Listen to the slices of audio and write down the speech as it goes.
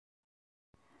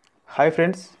Hi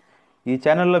friends, ఈ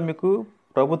ఛానల్లో మీకు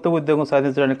ప్రభుత్వ ఉద్యోగం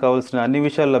సాధించడానికి కావాల్సిన అన్ని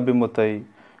విషయాలు లభ్యమవుతాయి.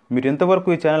 మీరు ఇంతవరకు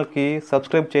ఈ ఛానల్కి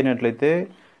సబ్స్క్రైబ్ చేయనట్లయితే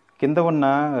కింద ఉన్న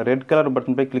రెడ్ కలర్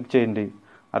బటన్పై క్లిక్ చేయండి.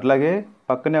 అట్లాగే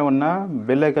పక్కనే ఉన్న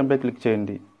బెల్ ఐకాన్పై క్లిక్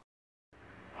చేయండి.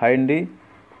 హాయ్ అండి,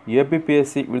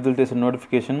 ఏపీపీఎస్సీ విడుదల చేసిన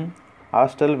నోటిఫికేషన్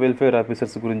హాస్టల్ వెల్ఫేర్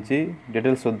ఆఫీసర్స్ గురించి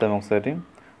డీటెయిల్స్ చూద్దాం ఒకసారి.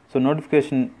 సో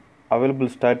నోటిఫికేషన్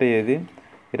అవైలబుల్ స్టార్ట్ అయ్యేది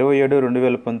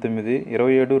 27/2019,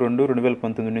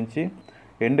 27/2/2019 నుంచి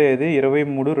ఎండ్ అయ్యేది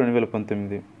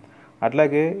 23/2019.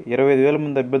 అట్లాగే 25,000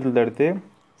 మంది అభ్యర్థులు దాటితే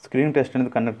స్క్రీనింగ్ టెస్ట్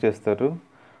అనేది కండక్ట్ చేస్తారు.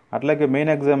 అట్లాగే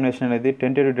మెయిన్ ఎగ్జామినేషన్ అనేది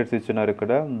టెంటేటివ్ డేట్స్ ఇచ్చున్నారు.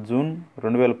 ఇక్కడ జూన్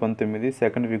 2019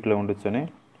 సెకండ్ వీక్లో ఉండొచ్చని.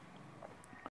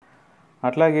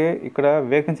 అట్లాగే ఇక్కడ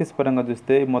వేకెన్సీస్ పరంగా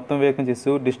చూస్తే మొత్తం వేకెన్సీస్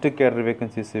డిస్ట్రిక్ట్ క్యాడర్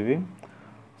వేకెన్సీస్ ఇవి.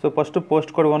 సో ఫస్ట్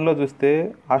పోస్ట్ కోడ్ 1లో చూస్తే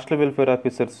హాస్టల్ వెల్ఫేర్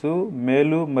ఆఫీసర్స్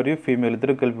మేలు మరియు ఫీమేల్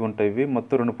ఇద్దరు కలిపి ఉంటాయి. ఇవి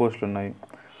మొత్తం 2 పోస్టులు ఉన్నాయి.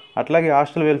 అట్లాగే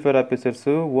hostel welfare officers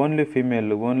only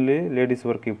female, only ladies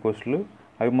వరకు ఈ పోస్టులు,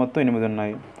 అవి మొత్తం 8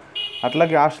 ఉన్నాయి.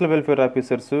 అట్లాగే hostel welfare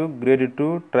officers grade 2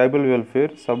 tribal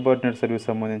welfare subordinate service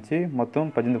సంబంధించి మొత్తం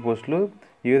 18 పోస్టులు.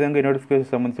 ఈ విధంగా ఈ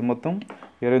నోటిఫికేషన్ సంబంధించి మొత్తం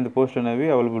 28 పోస్టులు అనేవి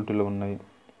అవైలబిలిటీలో ఉన్నాయి.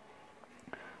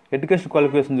 ఎడ్యుకేషన్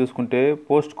క్వాలిఫికేషన్ చూసుకుంటే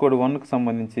పోస్ట్ కోడ్ 1కి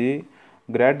సంబంధించి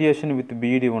గ్రాడ్యుయేషన్ విత్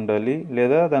బీఈడీ ఉండాలి,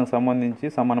 లేదా దానికి సంబంధించి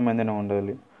సమానమైనది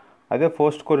ఉండాలి. అదే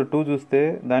పోస్ట్ కోడ్ 2 చూస్తే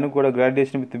దానికి కూడా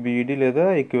గ్రాడ్యుయేషన్ విత్ బీఈడీ లేదా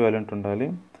ఈక్వివాలెంట్ ఉండాలి.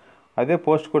 అదే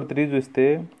పోస్ట్ కోడ్ 3 చూస్తే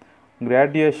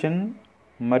గ్రాడ్యుయేషన్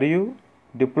మరియు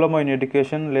డిప్లొమా ఇన్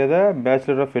ఎడ్యుకేషన్ లేదా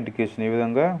బ్యాచిలర్ ఆఫ్ ఎడ్యుకేషన్, ఈ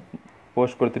విధంగా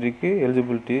పోస్ట్ కోడ్ 3కి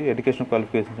ఎలిజిబిలిటీ ఎడ్యుకేషన్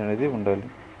క్వాలిఫికేషన్స్ అనేది ఉండాలి.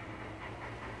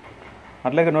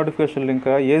 అట్లాగే నోటిఫికేషన్లు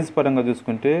ఇంకా ఏజ్ పరంగా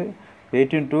చూసుకుంటే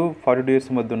 18 to 42 years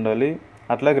మధ్య ఉండాలి.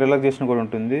 అట్లాగే రిలాక్సేషన్ కూడా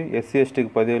ఉంటుంది. ఎస్సీ ఎస్టీకి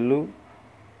 10 ఏళ్ళు,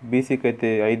 బీసీకి అయితే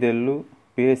 5 ఏళ్ళు,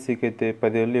 పిఎస్సీకి అయితే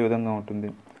 10 ఏళ్ళు, ఈ విధంగా ఉంటుంది.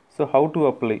 So how to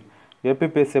apply,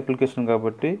 APPSC application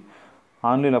కాబట్టి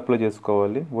ఆన్లైన్ అప్లై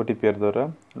చేసుకోవాలి ఓటీపీఆర్ ద్వారా.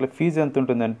 ఇట్లా ఫీజు ఎంత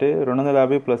ఉంటుందంటే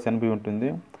 250 + 80 ఉంటుంది.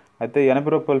 అయితే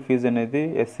 80 రూపాయల ఫీజు అనేది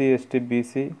ఎస్సీ ఎస్టీ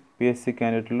బీసీ పిఎస్సీ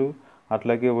క్యాండిడేట్లు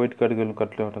అట్లాగే వైట్ కేటగిరీలు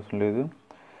కట్టలే అవసరం లేదు.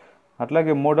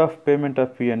 అట్లాగే mode of payment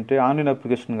of fee అంటే ఆన్లైన్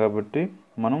అప్లికేషన్ కాబట్టి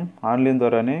మనం ఆన్లైన్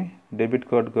ద్వారానే డెబిట్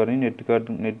కార్డ్ కానీ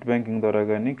నెట్ బ్యాంకింగ్ ద్వారా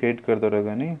కానీ క్రెడిట్ కార్డ్ ద్వారా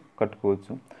కానీ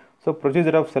కట్టుకోవచ్చు. సో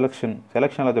ప్రొసీజర్ ఆఫ్ సెలక్షన్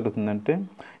ఎలా జరుగుతుందంటే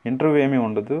ఇంటర్వ్యూ ఏమీ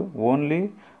ఉండదు, ఓన్లీ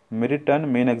మెరిట్ అండ్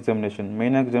మెయిన్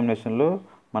ఎగ్జామినేషన్లో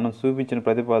మనం చూపించిన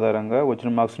ప్రతిభ ఆధారంగా వచ్చిన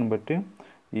మార్క్స్ని బట్టి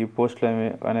ఈ పోస్టులు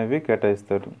అనేవి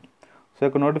కేటాయిస్తారు. సో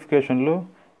యొక్క నోటిఫికేషన్లో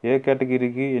ఏ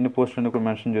కేటగిరీకి ఎన్ని పోస్టులు అని కూడా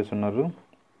మెన్షన్ చేస్తున్నారు.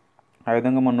 ఆ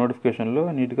విధంగా మన నోటిఫికేషన్లో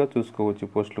నీట్గా చూసుకోవచ్చు ఈ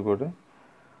పోస్టులు కూడా.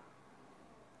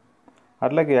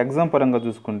 అట్లాగే ఎగ్జామ్ పరంగా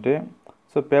చూసుకుంటే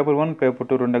సో పేపర్ 1, పేపర్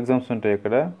 2 2 ఎగ్జామ్స్ ఉంటాయి.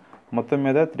 ఇక్కడ మొత్తం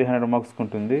మీద 300 మార్క్స్కి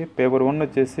ఉంటుంది. పేపర్ 1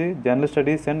 వచ్చేసి general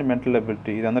studies and mental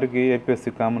ability, ఇది అందరికీ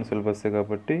ఏపీఎస్సీ కామన్ సిలబస్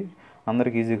కాబట్టి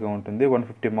అందరికీ ఈజీగా ఉంటుంది,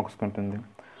 150 మార్క్స్కి ఉంటుంది.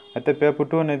 అయితే పేపర్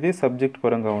 2 అనేది సబ్జెక్ట్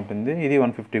పరంగా ఉంటుంది, ఇది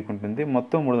 150కి ఉంటుంది.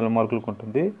 మొత్తం 300 మార్కులకు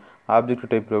ఉంటుంది.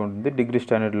 ఆబ్జెక్టివ్ టైప్లో ఉంటుంది, డిగ్రీ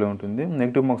స్టాండర్డ్లో ఉంటుంది.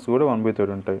 నెగిటివ్ మార్క్స్ కూడా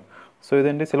 1/3 ఉంటాయి. సో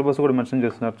ఇదండి, సిలబస్ కూడా మెన్షన్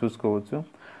చేస్తున్నారు, చూసుకోవచ్చు.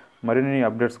 మరిన్ని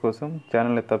అప్డేట్స్ కోసం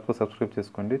ఛానల్ని తప్పక సబ్స్క్రైబ్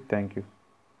చేసుకోండి. Thank you.